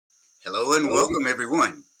Hello and welcome,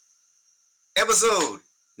 everyone. Episode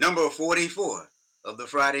number 44 of the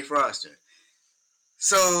Friday Froster.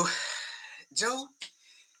 So, Joe,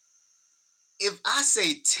 if I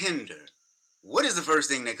say Tinder, what is the first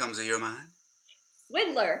thing that comes to your mind?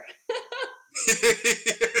 Swindler.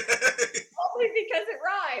 Only because it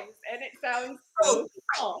rhymes and it sounds Oh, so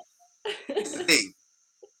small. here's the thing.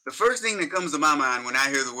 The first thing that comes to my mind when I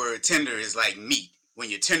hear the word tender is like meat, when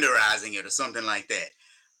you're tenderizing it or something like that.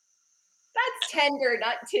 That's tender,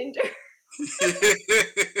 not Tinder. Tinder,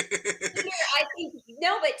 I think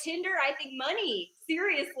no, but Tinder, I think money.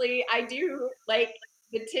 Seriously, I do like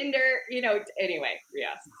the Tinder. Anyway,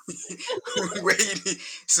 yes. Wait,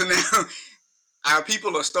 so now our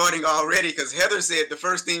people are starting already because Heather said the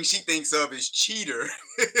first thing she thinks of is cheater.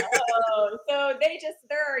 Oh, so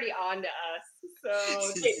they're already on to us,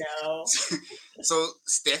 so they know. So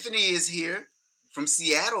Stephanie is here from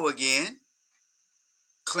Seattle again.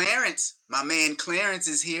 Clarence, my man Clarence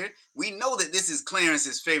is here. We know that this is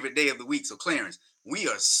Clarence's favorite day of the week. So Clarence, we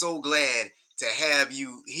are so glad to have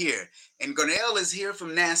you here. And Garnell is here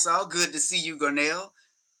from Nassau. Good to see you, Garnell.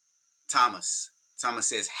 Thomas. Thomas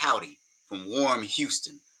says howdy from warm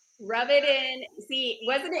Houston. Rub it in. See,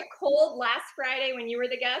 wasn't it cold last Friday when you were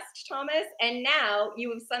the guest, Thomas? And now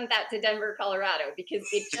you have sent that to Denver, Colorado, because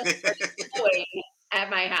it just started snowing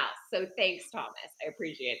at my house. So thanks, Thomas. I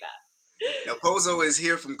appreciate that. Now Pozo is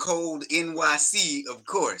here from cold NYC, of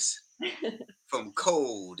course. From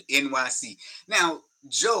cold NYC. Now,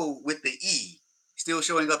 Joe with the E, still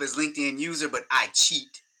showing up as LinkedIn user, but I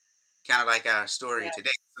cheat. Kind of like our story Yeah.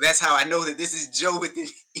 today. So that's how I know that this is Joe with the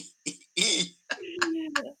E.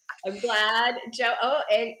 I'm glad, Joe. Oh,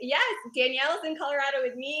 and yes, Danielle's in Colorado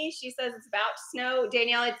with me. She says it's about to snow.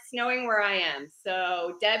 Danielle, it's snowing where I am.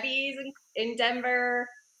 So Debbie's in Denver.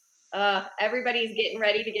 Everybody's getting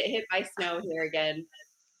ready to get hit by snow here again.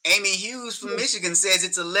 Amy Hughes from Michigan says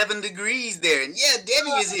it's 11 degrees there. And yeah,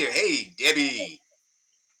 Debbie is here. Hey, Debbie.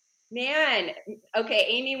 Man, okay,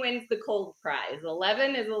 Amy wins the cold prize.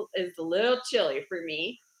 11 is a little chilly for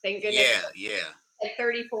me. Thank goodness. Yeah. At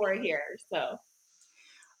 34 here, so.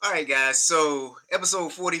 All right, guys. So,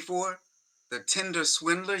 episode 44, The Tinder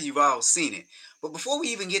Swindler. You've all seen it. But before we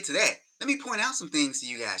even get to that, let me point out some things to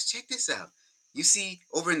you guys. Check this out. You see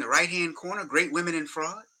over in the right-hand corner, Great Women in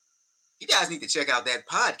Fraud? You guys need to check out that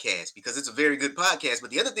podcast because it's a very good podcast. But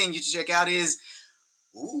the other thing you should check out is,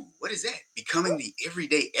 what is that? Becoming the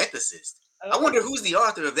Everyday Ethicist. I wonder who's the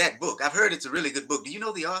author of that book. I've heard it's a really good book. Do you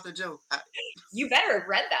know the author, Joe? You better have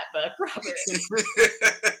read that book, Robert.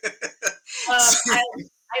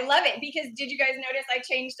 I love it because did you guys notice I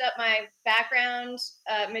changed up my background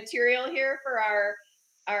material here for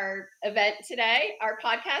our event today, our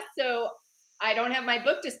podcast? So I don't have my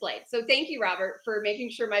book displayed. So thank you, Robert, for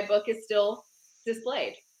making sure my book is still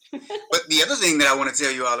displayed. But the other thing that I want to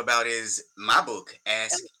tell you all about is my book,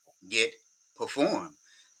 Ask, Get, Perform.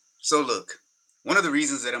 So look, one of the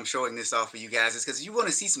reasons that I'm showing this off for you guys is because you want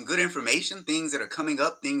to see some good information, things that are coming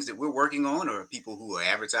up, things that we're working on, or people who are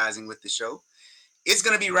advertising with the show. It's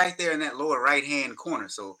going to be right there in that lower right-hand corner.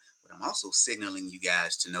 So what I'm also signaling you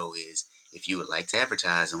guys to know is if you would like to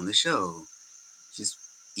advertise on the show, just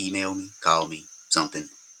email me, call me, something.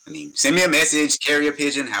 I mean, send me a message, carrier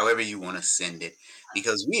pigeon, however you want to send it,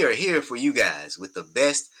 because we are here for you guys with the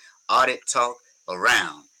best audit talk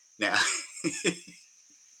around. Now,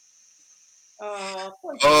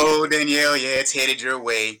 oh, Danielle, yeah, it's headed your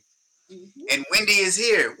way. Mm-hmm. And Wendy is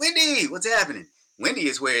here. Wendy, what's happening? Wendy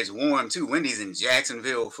is where it's warm too. Wendy's in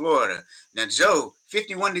Jacksonville, Florida. Now, Joe,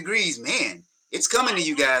 51 degrees, man. It's coming to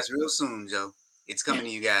you guys real soon, Joe. It's coming to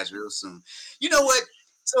you guys real soon. You know what?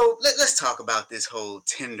 So let's talk about this whole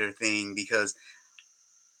Tinder thing because,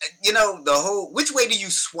 you know, which way do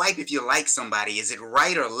you swipe if you like somebody? Is it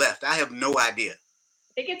right or left? I have no idea.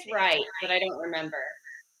 I think it's right, but I don't remember.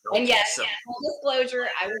 Okay, and yes, full disclosure,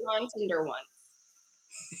 I was on Tinder once.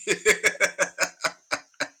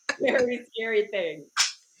 Very scary thing.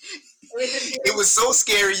 It was so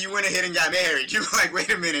scary you went ahead and got married. You were like,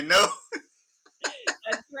 wait a minute, no.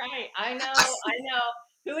 That's right. I know.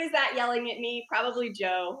 Who is that yelling at me? Probably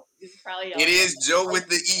Joe. He's probably yelling. It is Joe with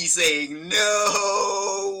the E saying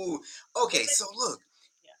no. Okay, so look,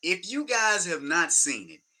 if you guys have not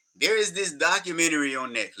seen it, there is this documentary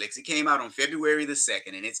on Netflix. It came out on February the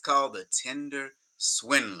 2nd, and it's called The Tinder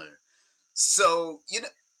Swindler. So,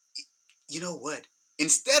 you know what?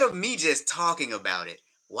 Instead of me just talking about it,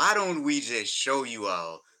 why don't we just show you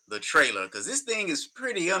all the trailer? Because this thing is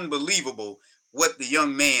pretty unbelievable what the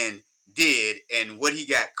young man did and what he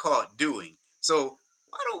got caught doing. So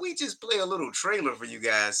why don't we just play a little trailer for you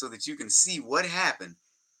guys so that you can see what happened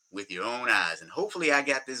with your own eyes. And hopefully I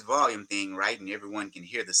got this volume thing right and everyone can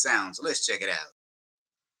hear the sound. So let's check it out.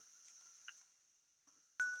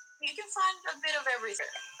 You can find a bit of everything.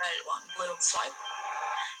 That one little swipe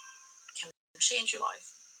can change your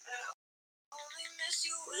life.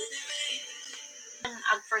 When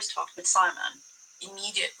I first talked with Simon,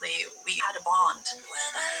 immediately we had a bond.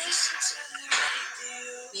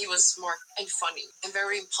 He was smart and funny and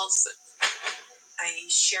very impulsive. I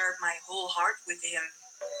shared my whole heart with him.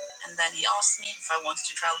 And then he asked me if I wanted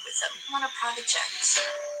to travel with him on a private jet.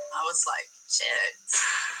 I was like, shit.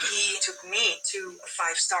 He took me to a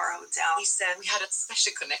 5-star hotel. He said we had a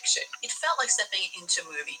special connection. It felt like stepping into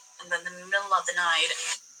a movie. And then in the middle of the night,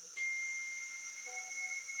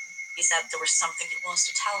 he said there was something he wants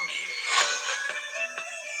to tell me.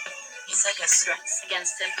 He said he has threats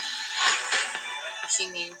against him. He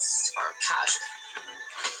needs our cash.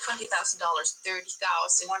 $20,000, $30,000,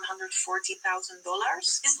 $140,000.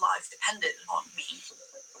 His life depended on me.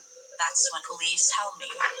 That's when police tell me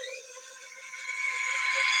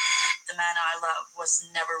the man I love was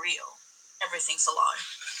never real. Everything's a lie.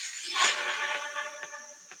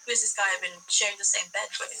 Who is this guy I've been sharing the same bed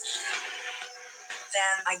with?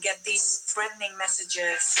 Then I get these threatening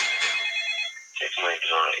messages. Take my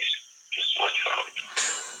advice. Just watch out.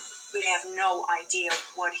 We have no idea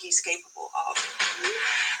what he's capable of.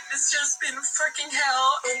 It's just been freaking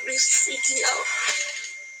hell on this CTO.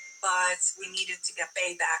 But we needed to get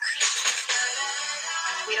paid back.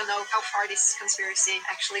 We don't know how far this conspiracy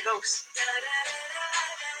actually goes.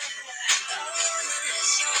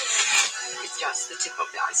 It's just the tip of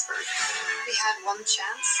the iceberg. We had one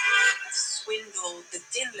chance to swindle the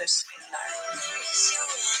Tinder swindler.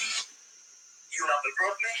 You want to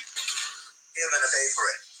approach me? You're gonna pay for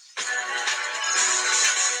it.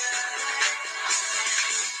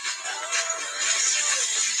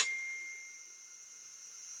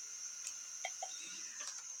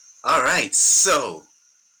 All right, so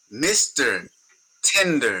Mr.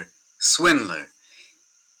 Tinder Swindler,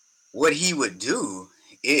 what he would do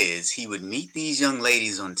is he would meet these young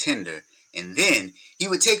ladies on Tinder, and then he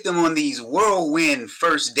would take them on these whirlwind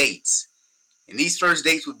first dates. And these first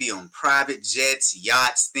dates would be on private jets,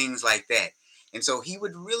 yachts, things like that. And so he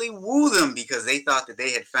would really woo them because they thought that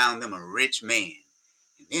they had found them a rich man.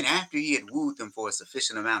 And then after he had wooed them for a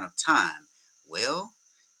sufficient amount of time, well,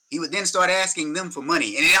 he would then start asking them for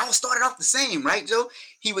money. And it all started off the same, right, Joe?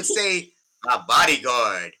 He would say, my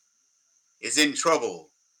bodyguard is in trouble.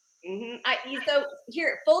 So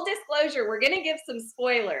here, full disclosure, we're going to give some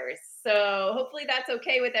spoilers. So hopefully that's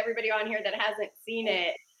okay with everybody on here that hasn't seen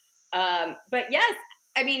it. But yes,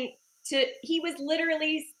 I mean, he was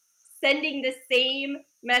literally sending the same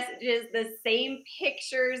messages, the same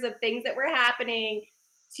pictures of things that were happening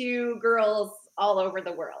to girls all over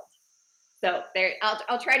the world. So there,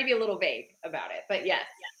 I'll try to be a little vague about it, but yes,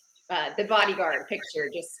 the bodyguard picture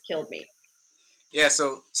just killed me. Yeah,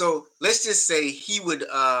 so let's just say he would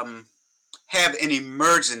have an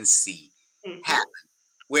emergency happen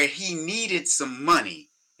where he needed some money,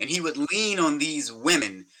 and he would lean on these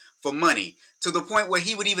women for money to the point where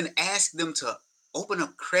he would even ask them to open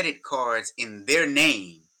up credit cards in their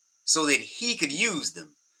name so that he could use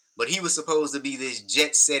them. But he was supposed to be this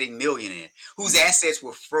jet-setting millionaire whose assets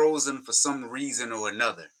were frozen for some reason or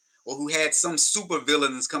another, or who had some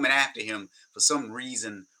supervillains coming after him for some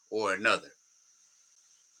reason or another.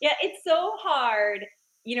 Yeah, it's so hard,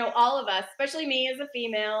 all of us, especially me as a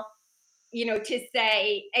female, to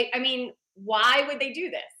say, I mean, why would they do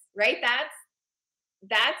this, right? That's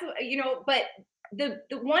but the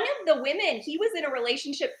one of the women, he was in a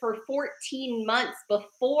relationship for 14 months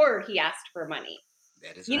before he asked for money.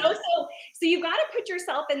 That is right. So you got to put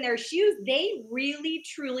yourself in their shoes. They really,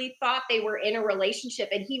 truly thought they were in a relationship,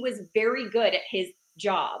 and he was very good at his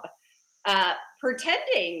job,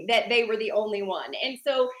 pretending that they were the only one. And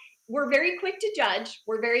so we're very quick to judge.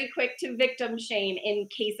 We're very quick to victim shame in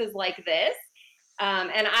cases like this.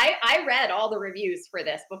 And I read all the reviews for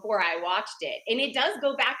this before I watched it, and it does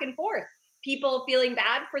go back and forth. People feeling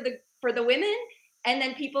bad for the women, and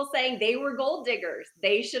then people saying they were gold diggers.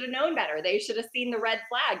 They should have known better. They should have seen the red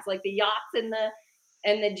flags, like the yachts and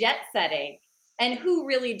the jet setting. And who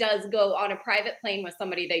really does go on a private plane with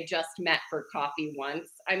somebody they just met for coffee once?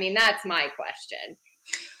 I mean, that's my question.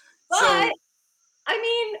 But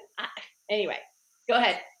anyway, go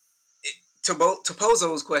ahead. To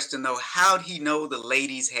Pozo's question, though, how'd he know the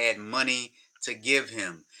ladies had money to give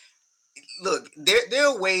him? Look, there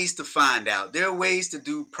are ways to find out. There are ways to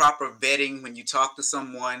do proper vetting when you talk to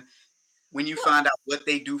someone, when you find out what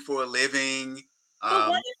they do for a living,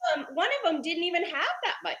 But Um, one of them didn't even have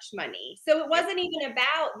that much money. So it wasn't even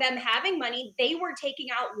about them having money. They were taking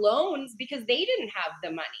out loans because they didn't have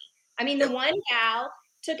the money. I mean, the yep. one gal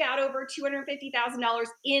took out over $250,000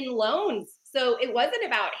 in loans. So it wasn't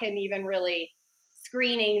about him even really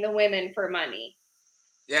screening the women for money.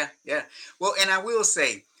 Yeah, yeah. Well, and I will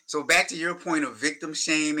say, so back to your point of victim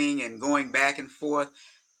shaming and going back and forth.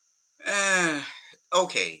 Uh,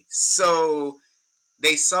 okay, so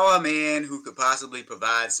they saw a man who could possibly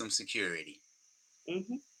provide some security.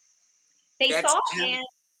 hmm They That's saw a kind of, man.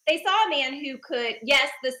 They saw a man who could, yes,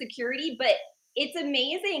 the security, but it's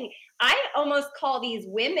amazing. I almost call these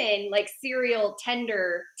women like serial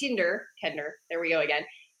Tinder. There we go again.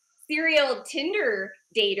 Serial Tinder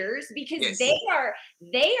daters because yes.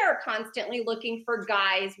 they are constantly looking for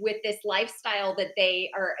guys with this lifestyle that they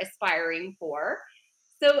are aspiring for.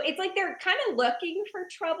 So it's like they're kind of looking for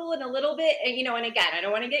trouble and a little bit, and and again, I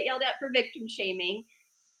don't want to get yelled at for victim shaming,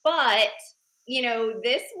 but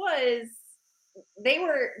this was they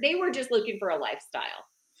were just looking for a lifestyle.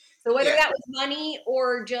 So whether Yeah, that was money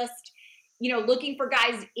or just looking for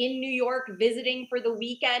guys in New York visiting for the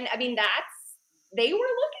weekend, I mean they were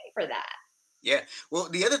looking for that. yeah. Well,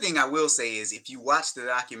 the other thing I will say is if you watch the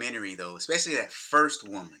documentary, though, especially that first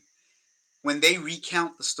woman, when they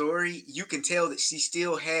recount the story, you can tell that she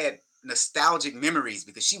still had nostalgic memories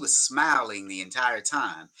because she was smiling the entire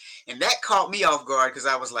time. And that caught me off guard because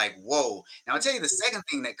I was like, whoa. Now I'll tell you the second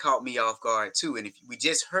thing that caught me off guard too. And if we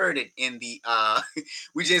just heard it in the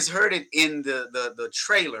we just heard it in the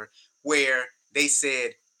trailer where they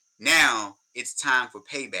said, now it's time for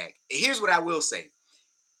payback. Here's what I will say.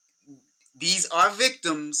 These are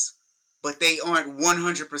victims, but they aren't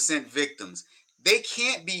 100% victims. They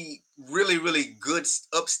can't be really, really good,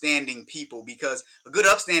 upstanding people because a good,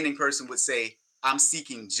 upstanding person would say, I'm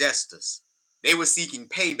seeking justice. They were seeking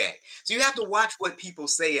payback. So you have to watch what people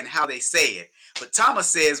say and how they say it. But Thomas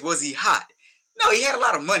says, was he hot? No, he had a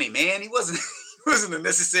lot of money, man. He wasn't he wasn't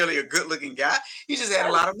necessarily a good looking guy. He just had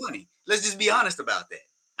a lot of money. Let's just be honest about that.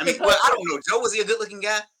 I mean, well, I don't know. Joe, was he a good looking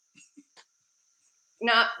guy?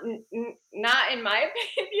 Not in my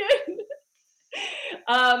opinion.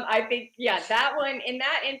 I think, yeah, that one in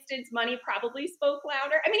that instance, money probably spoke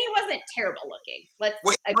louder. I mean, he wasn't terrible looking. Well,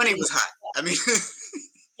 I his money mean, was hot. I mean,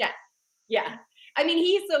 yeah, yeah. I mean,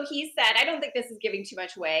 he said, I don't think this is giving too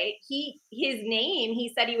much away. His name,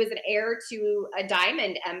 he said he was an heir to a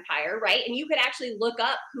diamond empire, right? And you could actually look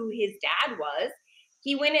up who his dad was.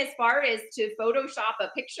 He went as far as to Photoshop a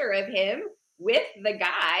picture of him with the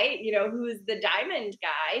guy, who's the diamond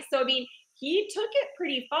guy. So, I mean, he took it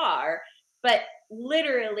pretty far, but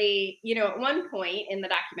literally, at one point in the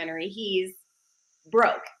documentary, he's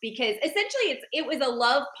broke because essentially it was a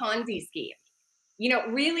love Ponzi scheme.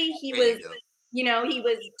 Really he there you was, go. he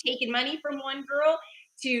was taking money from one girl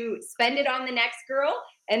to spend it on the next girl.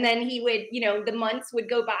 And then he would, the months would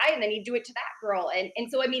go by and then he'd do it to that girl. And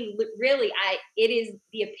so, I mean, really, it is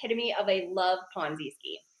the epitome of a love Ponzi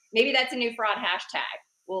scheme. Maybe that's a new fraud hashtag.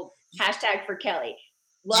 Well, hashtag for Kelly.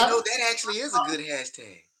 Love. That actually is a good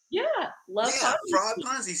hashtag. Yeah. Love Yeah, Ponzi fraud scheme.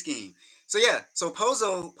 Ponzi scheme. So yeah, so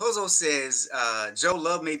Pozo says Joe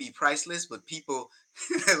Love may be priceless, but people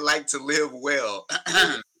like to live well.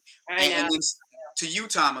 and, I know. and then to you,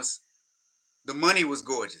 Thomas, the money was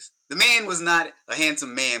gorgeous. The man was not a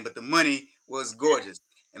handsome man, but the money was gorgeous.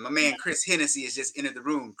 And my man Chris Hennessy has just entered the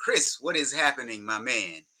room. Chris, what is happening, my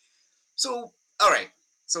man? So, all right.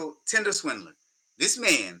 So Tinder swindler. This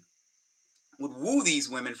man would woo these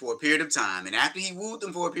women for a period of time, and after he wooed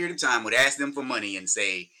them for a period of time, would ask them for money and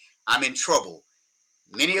say, I'm in trouble.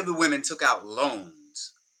 Many of the women took out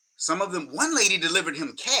loans. Some of them, one lady delivered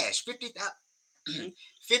him cash,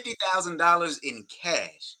 $50,000 in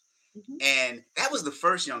cash. And that was the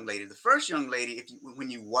first young lady. The first young lady, when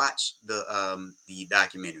you watch the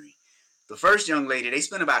documentary, the first young lady, they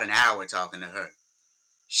spent about an hour talking to her.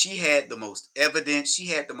 She had the most evidence, she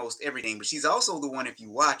had the most everything, but she's also the one, if you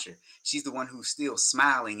watch her, she's the one who's still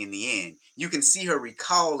smiling in the end. You can see her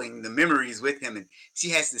recalling the memories with him, and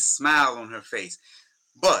she has this smile on her face.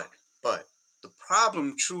 But the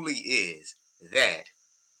problem truly is that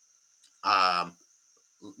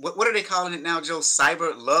what are they calling it now, Joe?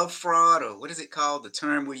 Cyber love fraud, or what is it called? The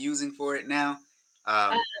term we're using for it now?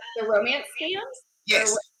 The romance scams?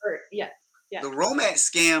 Yes. Yeah. The romance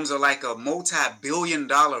scams are like a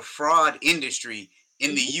multi-billion-dollar fraud industry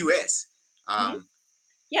in the U.S.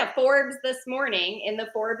 Yeah, Forbes this morning in the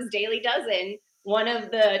Forbes Daily Dozen, one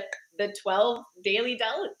of the 12 daily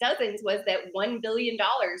dozens was that $1 billion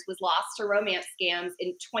was lost to romance scams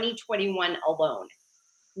in 2021 alone.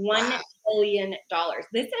 $1 billion.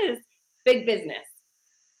 This is big business.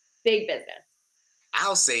 Big business.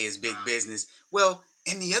 I'll say is big business. Well,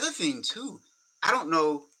 and the other thing too, I don't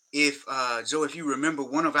know if Joe, if you remember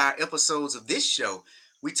one of our episodes of this show,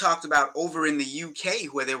 we talked about over in the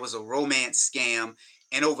UK where there was a romance scam,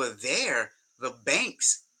 and over there the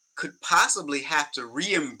banks could possibly have to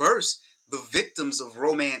reimburse the victims of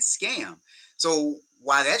romance scam. So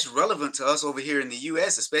why that's relevant to us over here in the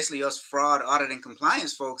US, especially us fraud, audit, and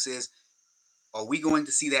compliance folks, is are we going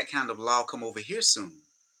to see that kind of law come over here soon?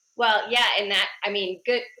 Well, yeah, and that, I mean,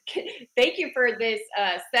 good. Thank you for this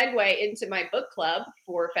segue into my book club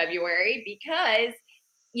for February because,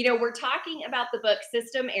 we're talking about the book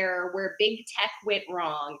System Error, where big tech went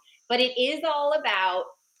wrong, but it is all about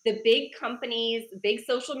the big companies, big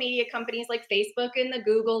social media companies like Facebook and the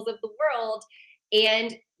Googles of the world,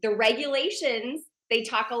 and the regulations. They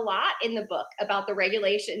talk a lot in the book about the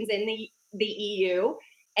regulations in the EU,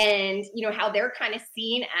 and how they're kind of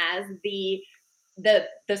seen as the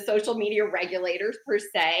social media regulators per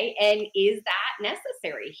se, and is that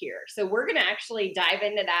necessary here? So we're going to actually dive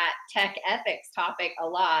into that tech ethics topic a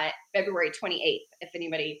lot February 28th. If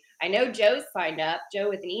anybody, I know Joe's signed up, Joe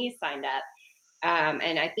with an E signed up,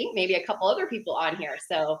 and I think maybe a couple other people on here,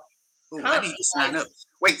 so Oh, I come. need to sign up.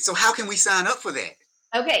 Wait, so how can we sign up for that?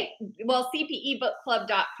 Okay, well,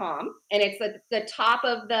 cpebookclub.com, and it's at the top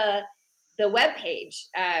of the webpage,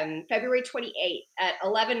 February 28th at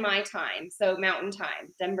 11 my time, so Mountain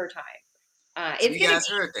Time, Denver time. So you guys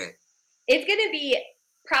heard that. It's going to be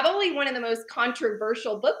probably one of the most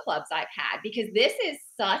controversial book clubs I've had because this is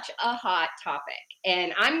such a hot topic.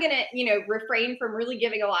 And I'm going to, refrain from really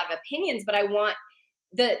giving a lot of opinions, but I want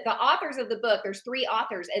the authors of the book, there's 3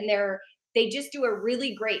 authors, and they just do a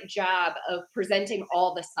really great job of presenting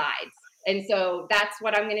all the sides. And so that's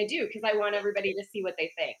what I'm going to do because I want everybody to see what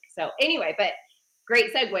they think. So anyway, but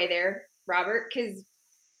great segue there, Robert, because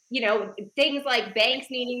things like banks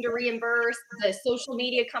needing to reimburse, the social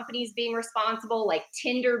media companies being responsible, like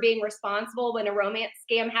Tinder being responsible when a romance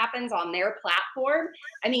scam happens on their platform.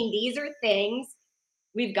 I mean, these are things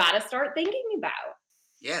we've got to start thinking about.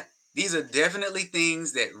 Yeah, these are definitely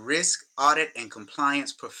things that risk, audit, and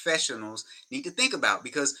compliance professionals need to think about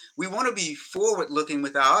because we want to be forward looking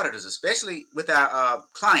with our auditors, especially with our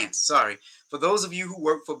clients. Sorry. For those of you who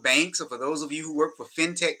work for banks or for those of you who work for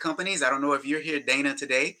fintech companies, I don't know if you're here, Dana,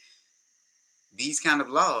 today. These kind of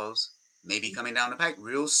laws may be coming down the pike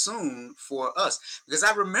real soon for us. Because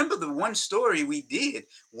I remember the one story we did.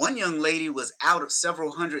 One young lady was out of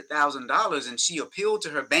several $100,000 and she appealed to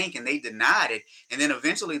her bank and they denied it. And then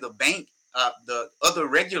eventually the bank, the other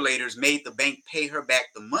regulators made the bank pay her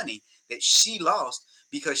back the money that she lost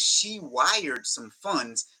because she wired some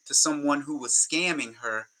funds to someone who was scamming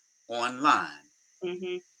her online.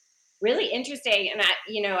 Mm-hmm. Really interesting. And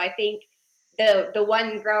I think the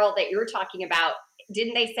one girl that you're talking about,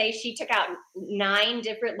 didn't they say she took out 9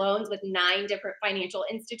 different loans with 9 different financial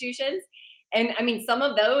institutions? And I mean, some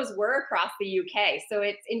of those were across the UK. So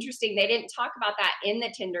it's interesting. They didn't talk about that in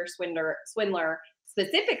the Tinder swindler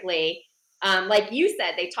specifically. Like you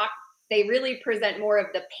said, they really present more of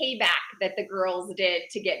the payback that the girls did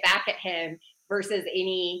to get back at him versus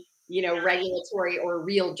any, regulatory or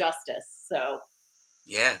real justice. So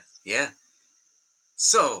Yeah, yeah.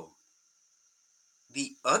 So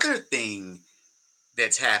the other thing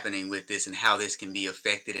that's happening with this and how this can be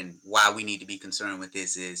affected and why we need to be concerned with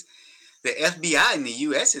this is the FBI in the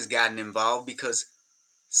US has gotten involved because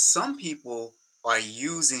some people are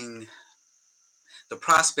using the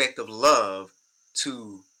prospect of love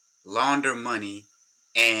to launder money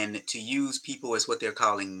and to use people as what they're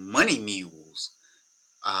calling money mules.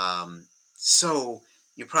 Um, so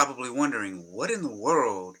you're probably wondering, what in the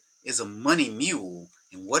world is a money mule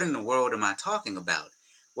and what in the world am I talking about?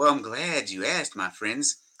 Well, I'm glad you asked, my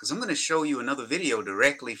friends, because I'm going to show you another video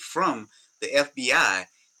directly from the FBI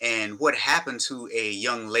and what happened to a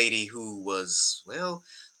young lady who was, well,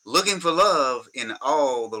 looking for love in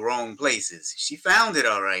all the wrong places. She found it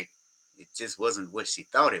all right. It just wasn't what she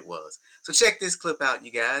thought it was. So check this clip out,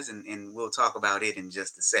 you guys, and we'll talk about it in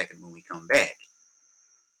just a second when we come back.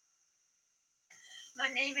 My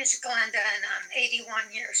name is Glenda and I'm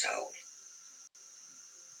 81 years old.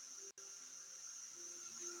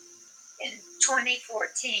 In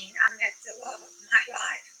 2014, I met the love of my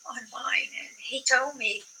life online, and he told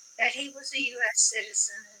me that he was a U.S.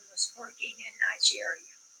 citizen and was working in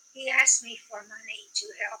Nigeria. He asked me for money to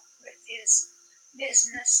help with his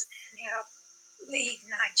business and help leave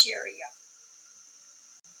Nigeria.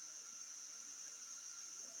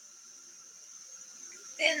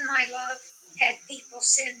 Then my love had people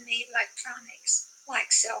send me electronics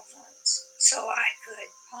like cell phones so I could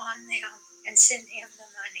pawn them and send him the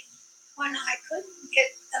money. When I couldn't get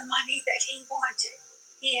the money that he wanted,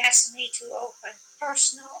 he asked me to open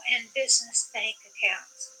personal and business bank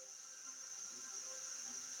accounts.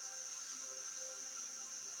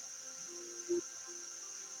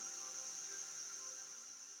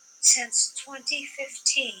 Since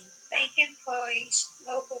 2015, bank employees,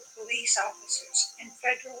 local police officers, and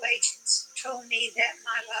federal agents told me that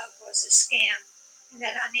my love was a scam and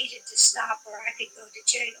that I needed to stop or I could go to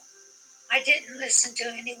jail. I didn't listen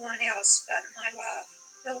to anyone else but my love,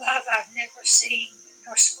 the love I've never seen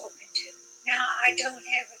nor spoken to. Now I don't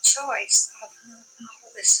have a choice of whom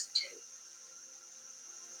I'll listen to.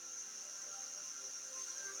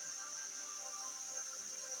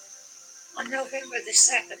 On November the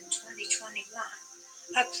 2nd, 2021,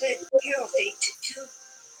 I pled guilty to 2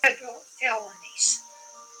 federal felonies.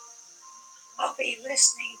 I'll be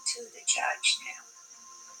listening to the judge now.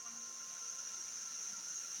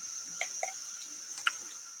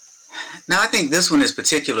 Now, I think this one is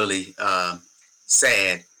particularly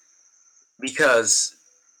sad because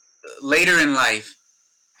later in life,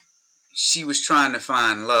 she was trying to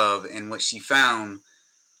find love, and what she found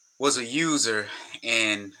was a user,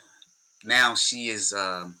 and now she is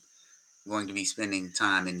going to be spending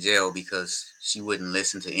time in jail because she wouldn't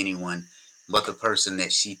listen to anyone but the person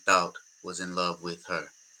that she thought was in love with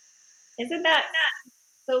her. Isn't that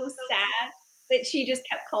so sad that she just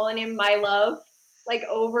kept calling him my love, like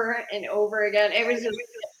over and over again? It was just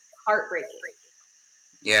heartbreaking.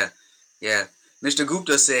 Yeah. Mr.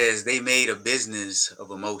 Gupta says they made a business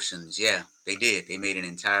of emotions. Yeah, they did. They made an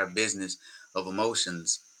entire business of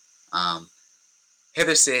emotions.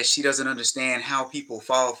 Heather says she doesn't understand how people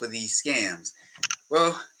fall for these scams.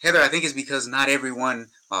 Well, Heather, I think it's because not everyone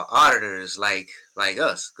are auditors like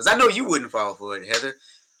us. Because I know you wouldn't fall for it, Heather.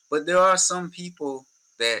 But there are some people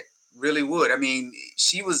that really would. I mean,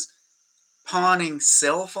 she was pawning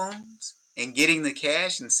cell phones and getting the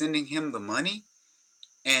cash and sending him the money.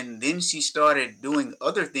 And then she started doing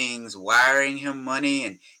other things, wiring him money,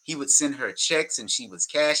 and he would send her checks and she was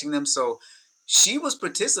cashing them. So she was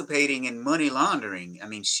participating in money laundering. I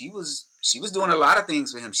mean, she was doing a lot of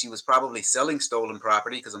things for him. She was probably selling stolen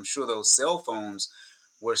property because I'm sure those cell phones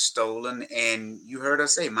were stolen. And you heard her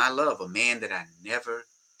say, my love, a man that I never,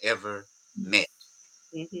 ever met.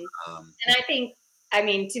 Mm-hmm. And I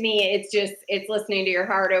mean, to me, it's listening to your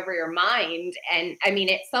heart over your mind. And I mean,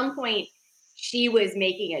 at some point, she was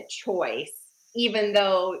making a choice, even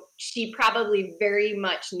though she probably very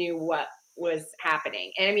much knew what was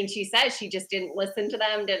happening. And I mean, she says she just didn't listen to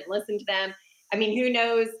them. I mean, who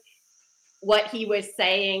knows what he was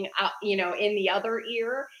saying, in the other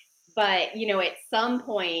ear. But, at some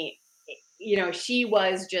point, she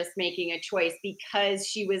was just making a choice because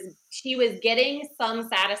she was getting some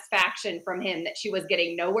satisfaction from him that she was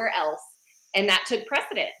getting nowhere else, and that took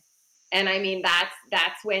precedent. And I mean,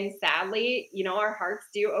 that's when, sadly, our hearts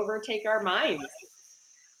do overtake our minds.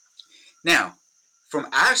 Now, from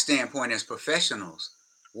our standpoint as professionals,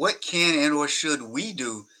 what can and or should we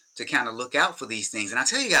do to kind of look out for these things? And I'll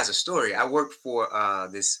tell you guys a story. I worked for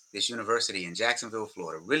this university in Jacksonville,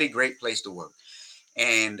 Florida. Really great place to work.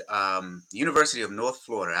 And the University of North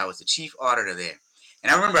Florida. I was the chief auditor there.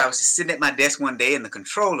 And I remember I was just sitting at my desk one day, and the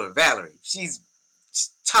controller, Valerie, she's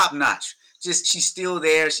top notch. She's still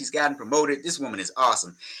there. She's gotten promoted. This woman is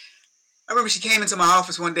awesome. I remember she came into my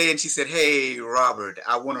office one day and she said, hey, Robert,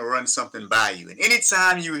 I want to run something by you. And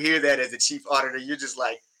anytime you hear that as a chief auditor, you're just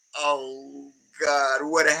like, oh, God,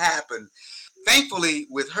 what happened? Thankfully,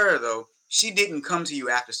 with her, though, she didn't come to you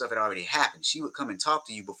after stuff had already happened. She would come and talk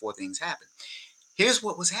to you before things happened. Here's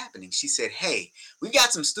what was happening. She said, hey, we've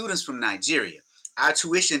got some students from Nigeria. Our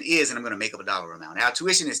tuition is, and I'm going to make up a dollar amount. Our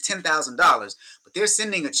tuition is $10,000, but they're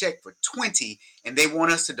sending a check for 20, and they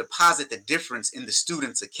want us to deposit the difference in the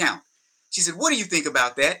student's account. She said, what do you think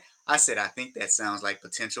about that? I said, I think that sounds like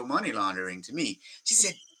potential money laundering to me. She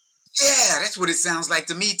said, yeah, that's what it sounds like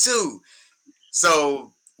to me too.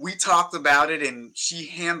 So we talked about it and she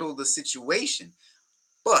handled the situation.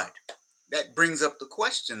 But that brings up the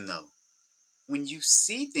question though. When you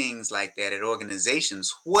see things like that at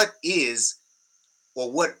organizations, what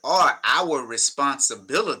are our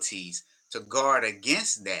responsibilities to guard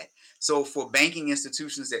against that? So for banking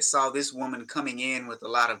institutions that saw this woman coming in with a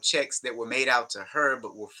lot of checks that were made out to her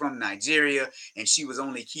but were from Nigeria, and she was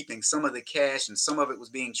only keeping some of the cash and some of it was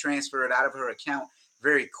being transferred out of her account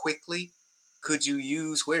very quickly, could you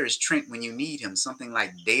use, where is Trent when you need him, something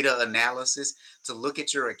like data analysis to look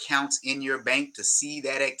at your accounts in your bank to see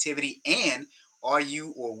that activity? And are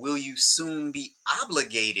you or will you soon be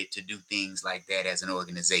obligated to do things like that as an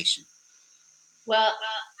organization? Well,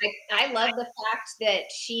 I love the fact that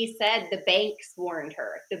she said the banks warned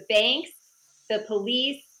her. The banks, the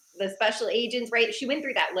police, the special agents, right? She went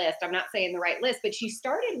through that list. I'm not saying the right list, but she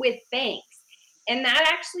started with banks. And that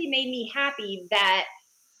actually made me happy that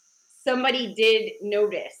somebody did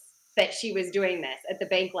notice that she was doing this at the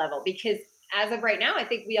bank level, because as of right now, I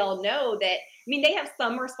think we all know that, I mean, they have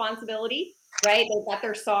some responsibility, right? They've got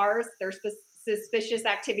their SARS, their suspicious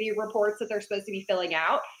activity reports that they're supposed to be filling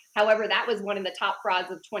out. However, that was one of the top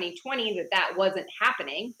frauds of 2020, that wasn't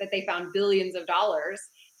happening, that they found billions of dollars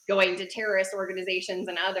going to terrorist organizations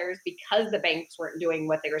and others because the banks weren't doing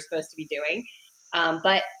what they were supposed to be doing.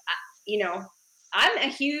 But, you know, I'm a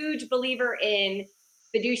huge believer in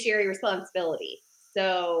fiduciary responsibility.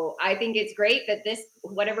 So I think it's great that this,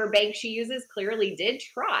 whatever bank she uses, clearly did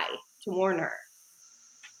try to warn her.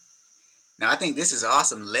 Now, I think this is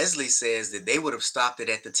awesome. Leslie says that they would have stopped it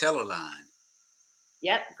at the teller line.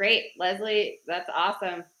 Yep, great. Leslie, that's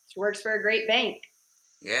awesome. She works for a great bank.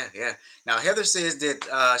 Yeah, yeah. Now, Heather says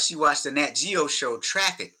that she watched the Nat Geo show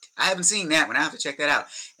Trafficked. I haven't seen that one. I have to check that out.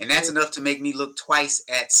 And that's enough to make me look twice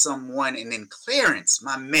at someone. And then Clarence,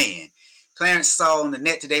 my man. Clarence saw on the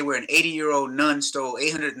net today where an 80-year-old nun stole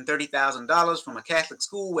 $830,000 from a Catholic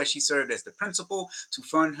school where she served as the principal to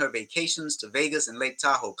fund her vacations to Vegas and Lake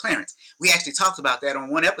Tahoe. Clarence, we actually talked about that on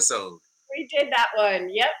one episode. We did that one.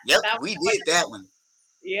 Yep. Yep, we did that one.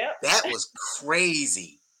 Yep. That was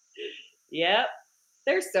crazy. Yep.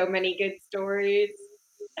 There's so many good stories.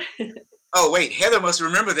 Oh, wait, Heather must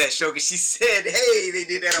remember that show because she said, hey, they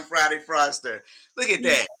did that on Friday Froster. Look at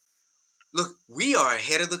that. Look, we are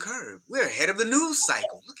ahead of the curve. We're ahead of the news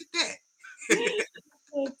cycle. Look at that.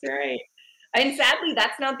 That's right. And sadly,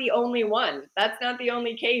 that's not the only one. That's not the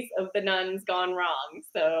only case of the nuns gone wrong.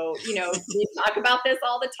 So, you know, we talk about this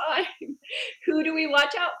all the time. Who do we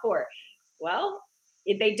watch out for? Well,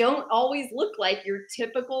 they don't always look like your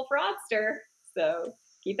typical fraudster. So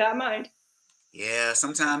keep that in mind. Yeah,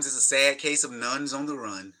 sometimes it's a sad case of nuns on the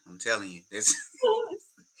run. I'm telling you. It's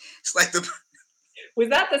like the... Was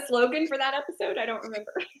that the slogan for that episode? I don't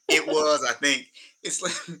remember. It was, I think. It's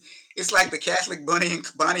like the Catholic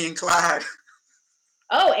Bonnie and Clyde.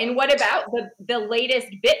 Oh, and what about the latest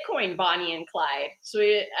Bitcoin Bonnie and Clyde? So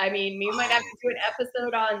we might have to do an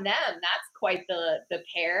episode on them. That's quite the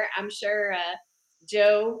pair. I'm sure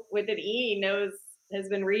Joe with an E has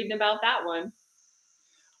been reading about that one.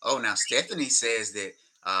 Oh, now Stephanie says that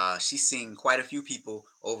she's seen quite a few people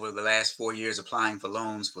over the last 4 years applying for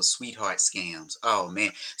loans for sweetheart scams. Oh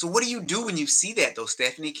man! So what do you do when you see that, though,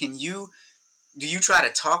 Stephanie? Do you try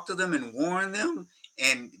to talk to them and warn them?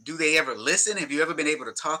 And do they ever listen? Have you ever been able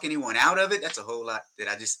to talk anyone out of it? That's a whole lot that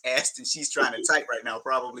I just asked, and she's trying to type right now,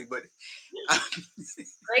 probably. But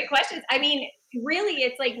great questions. I mean, really,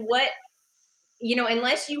 it's like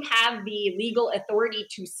unless you have the legal authority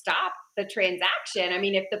to stop the transaction. I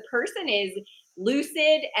mean, if the person is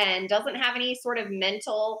lucid and doesn't have any sort of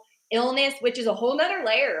mental illness, which is a whole nother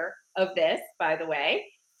layer of this, by the way,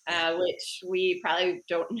 which we probably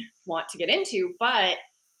don't want to get into, but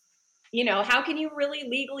how can you really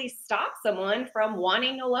legally stop someone from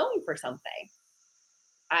wanting a loan for something?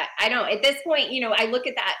 I don't, at this point, I look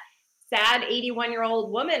at that sad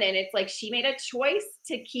 81-year-old woman and it's like she made a choice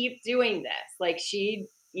to keep doing this. Like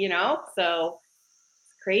so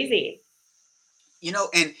crazy.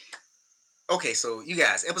 And okay, so you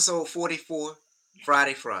guys, episode 44,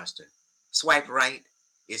 Friday Froster. Swipe right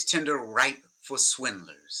is Tinder right for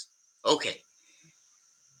swindlers. Okay.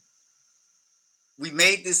 We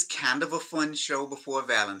made this kind of a fun show before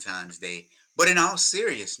Valentine's Day, but in all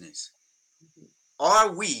seriousness,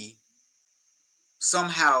 are we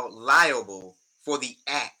somehow liable for the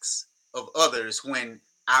acts of others when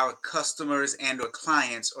our customers and or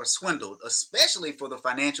clients are swindled, especially for the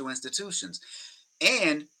financial institutions?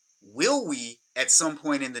 And will we at some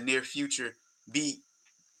point in the near future be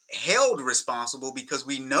held responsible, because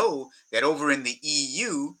we know that over in the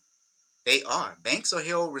EU, banks are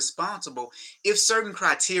held responsible if certain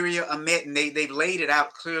criteria are met, and they've laid it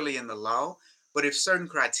out clearly in the law. But if certain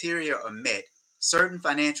criteria are met, certain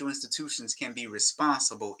financial institutions can be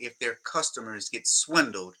responsible if their customers get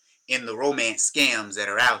swindled in the romance scams that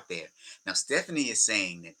are out there. Now, Stephanie is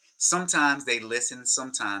saying that sometimes they listen,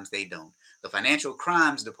 sometimes they don't. The Financial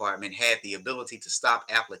Crimes Department had the ability to stop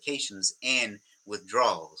applications and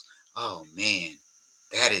withdrawals. Oh man,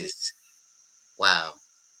 that is wow.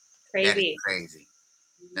 Crazy. That is crazy.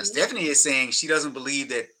 Now, Stephanie is saying she doesn't believe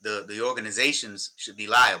that the organizations should be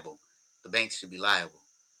liable. The banks should be liable.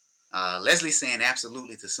 Leslie's saying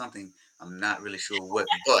absolutely to something. I'm not really sure what,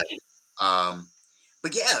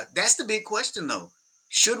 but yeah, that's the big question though.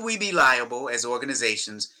 Should we be liable as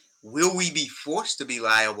organizations will we be forced to be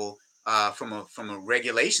liable from a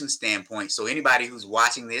regulation standpoint? So anybody who's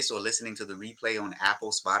watching this or listening to the replay on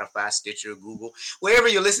Apple, Spotify, Stitcher, Google, wherever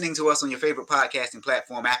you're listening to us on your favorite podcasting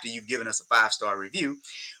platform after you've given us a 5-star review,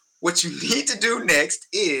 what you need to do next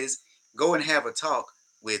is go and have a talk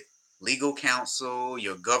with legal counsel,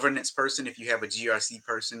 your governance person, if you have a GRC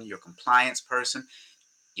person, your compliance person,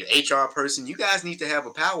 your HR person. You guys need to have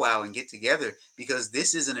a powwow and get together, because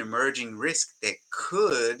this is an emerging risk that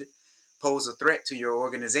could pose a threat to your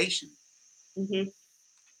organization. Mm-hmm.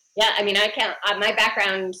 Yeah, I mean, my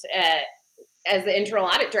background as the internal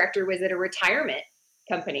audit director was at a retirement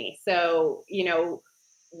company. So,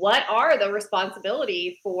 what are the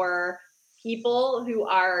responsibility for people who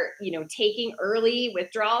are, taking early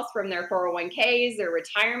withdrawals from their 401ks, their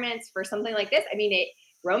retirements for something like this? I mean,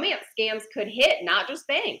 romance scams could hit not just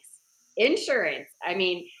banks, insurance,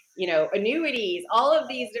 annuities, all of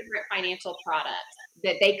these different financial products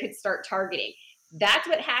that they could start targeting. That's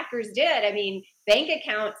what hackers did. I mean, bank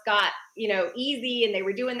accounts got, easy, and they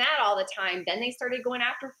were doing that all the time. Then they started going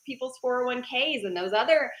after people's 401ks and those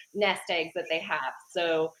other nest eggs that they have.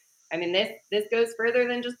 So, I mean, this goes further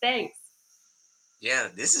than just banks. Yeah,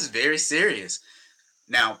 this is very serious.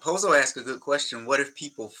 Now, Pozo asked a good question. What if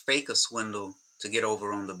people fake a swindle to get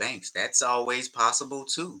over on the banks? That's always possible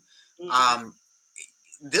too. Mm-hmm.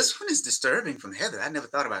 This one is disturbing from Heather. I never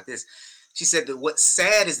thought about this. She said that what's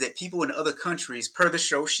sad is that people in other countries, per the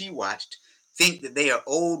show she watched, think that they are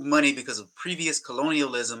owed money because of previous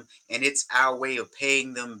colonialism, and it's our way of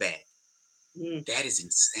paying them back. Mm. That is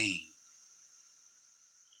insane.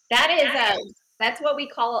 That's what we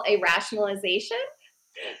call a rationalization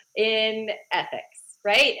in ethics,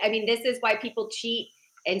 right? I mean, this is why people cheat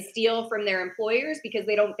and steal from their employers, because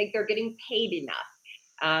they don't think they're getting paid enough.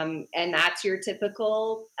 And that's your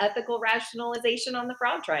typical ethical rationalization on the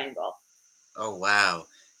fraud triangle. Oh, wow.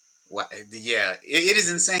 Yeah, it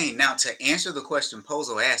is insane. Now, to answer the question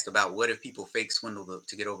Pozo asked about what if people fake swindle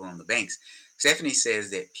to get over on the banks, Stephanie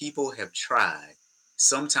says that people have tried.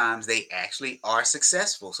 Sometimes they actually are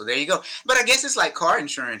successful. So there you go. But I guess it's like car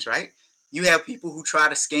insurance, right? You have people who try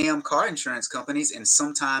to scam car insurance companies, and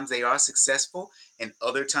sometimes they are successful, and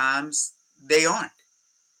other times they aren't.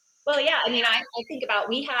 Well, yeah. I mean, I think about,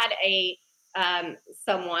 we had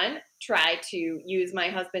someone try to use my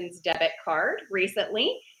husband's debit card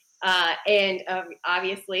recently, and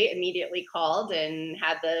obviously immediately called and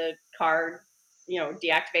had the card,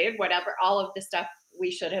 deactivated, whatever, all of the stuff we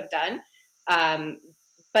should have done.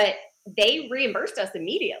 But they reimbursed us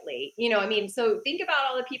immediately. So think about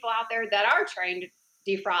all the people out there that are trying to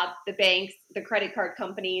defraud the banks, the credit card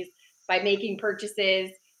companies, by making purchases,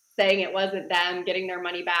 saying it wasn't them, getting their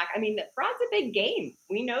money back. I mean, fraud's a big game.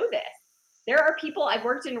 We know this. There are people, I've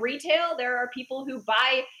worked in retail, there are people who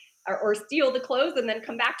buy or steal the clothes and then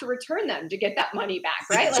come back to return them to get that money back,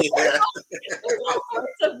 right? Like, Yeah. there's all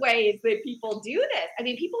sorts of ways that people do this. I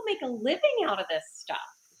mean, people make a living out of this stuff.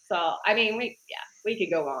 So, I mean, we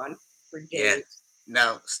could go on for days. Yeah.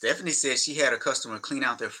 Now, Stephanie said she had a customer clean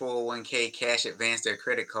out their 401k, cash advance their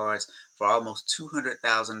credit cards for almost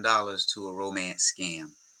 $200,000 to a romance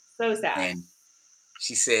scam. So sad. And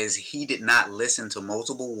she says he did not listen to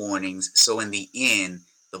multiple warnings. So in the end,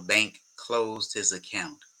 the bank closed his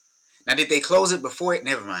account. Now, did they close it before it?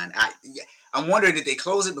 Never mind. I'm wondering, did they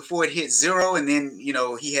close it before it hit zero? And then,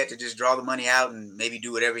 he had to just draw the money out and maybe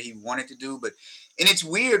do whatever he wanted to do. And it's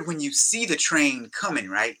weird when you see the train coming,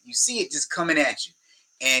 right? You see it just coming at you,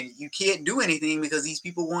 and you can't do anything because these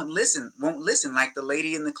people won't listen. Like the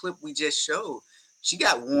lady in the clip we just showed. She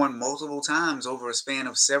got warned multiple times over a span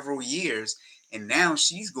of several years, and now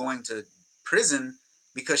she's going to prison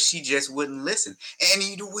because she just wouldn't listen. And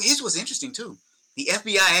here's what's interesting too. The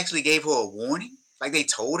FBI actually gave her a warning. Like, they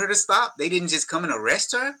told her to stop. They didn't just come and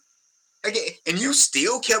arrest her. And you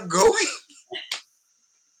still kept going?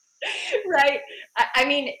 Right. I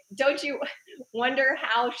mean, don't you wonder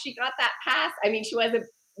how she got that pass? I mean, she was a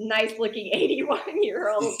nice looking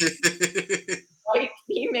 81-year-old white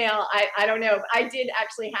female. I don't know. I did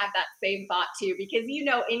actually have that same thought too, because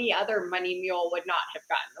any other money mule would not have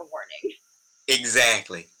gotten a warning.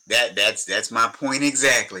 Exactly. That's my point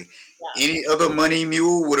exactly. Yeah. Any other money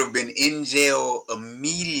mule would have been in jail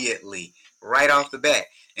immediately, right off the bat.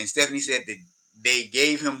 And Stephanie said that they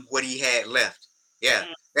gave him what he had left. Yeah,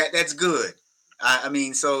 that's good. I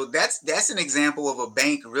mean, so that's an example of a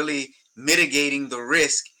bank really mitigating the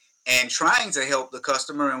risk and trying to help the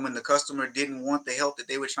customer. And when the customer didn't want the help that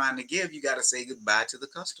they were trying to give, you got to say goodbye to the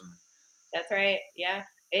customer. That's right. Yeah,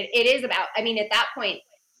 it is about, I mean, at that point,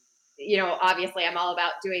 obviously I'm all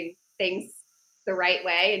about doing things the right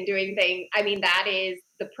way and doing things. I mean, that is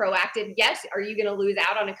the proactive, yes. Are you going to lose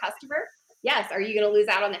out on a customer? Yes. Are you going to lose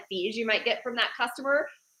out on the fees you might get from that customer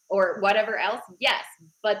or whatever else? Yes.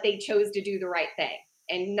 But they chose to do the right thing,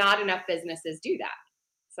 and not enough businesses do that.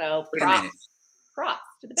 So Wait a minute. props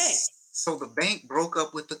to the bank. So the bank broke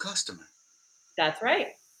up with the customer. That's right.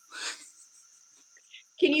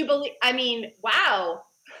 Can you believe? I mean, wow.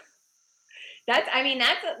 That's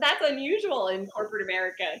unusual in corporate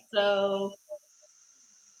America. So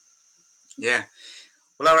Yeah.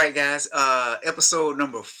 Well, all right, guys. Episode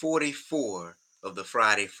number 44 of the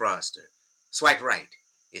Friday Fraudster. Swipe right.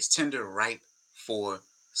 It's Tinder ripe for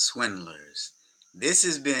swindlers. This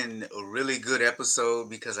has been a really good episode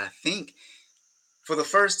because I think for the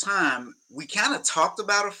first time we kind of talked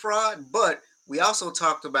about a fraud, but we also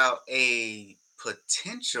talked about a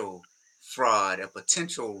potential fraud, a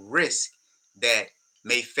potential risk that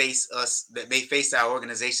may face us, that may face our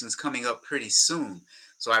organizations coming up pretty soon.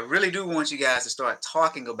 So I really do want you guys to start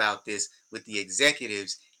talking about this with the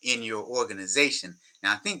executives in your organization.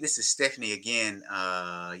 Now, I think this is Stephanie again.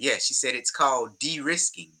 Yeah, she said it's called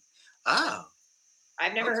de-risking. Oh,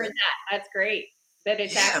 I've never heard okay. that. That's great. That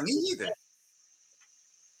it's Yeah, actually, me either.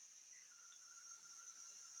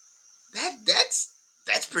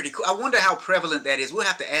 That's pretty cool. I wonder how prevalent that is. We'll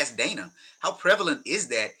have to ask Dana. How prevalent is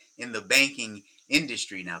that in the banking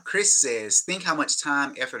industry? Now, Chris says, think how much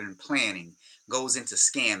time, effort, and planning goes into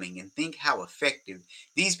scamming, and think how effective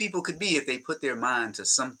these people could be if they put their mind to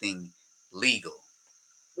something legal.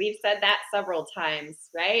 we've said that several times,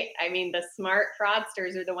 right? I mean, the smart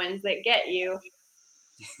fraudsters are the ones that get you.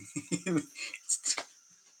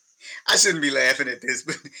 I shouldn't be laughing at this,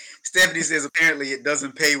 but Stephanie says apparently it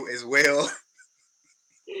doesn't pay as well.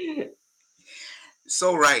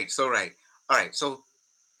 So right, so right. All right, so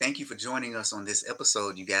thank you for joining us on this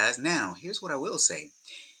episode, you guys. Now, here's what I will say.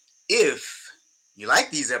 If you like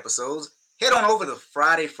these episodes, head on over to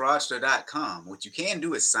FridayFraudster.com. What you can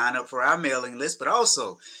do is sign up for our mailing list, but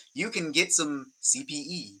also you can get some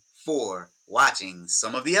CPE for watching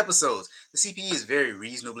some of the episodes. The CPE is very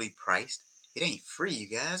reasonably priced. It ain't free, you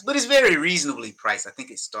guys, but it's very reasonably priced. I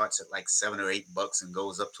think it starts at like $7 or $8 and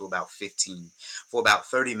goes up to about 15 for about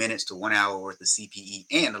 30 minutes to 1 hour worth of CPE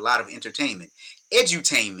and a lot of entertainment,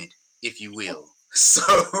 edutainment, if you will. So,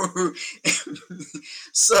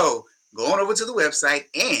 so go on over to the website,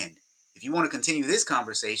 and if you want to continue this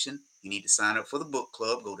conversation, you need to sign up for the book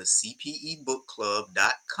club. Go to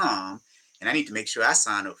cpebookclub.com, and I need to make sure I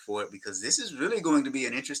sign up for it because this is really going to be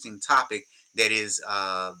an interesting topic that is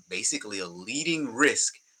basically a leading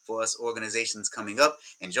risk for us organizations coming up.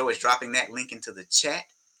 And Joe is dropping that link into the chat.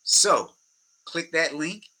 So click that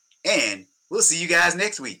link, and we'll see you guys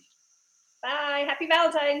next week. Bye. Happy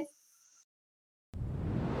Valentine's.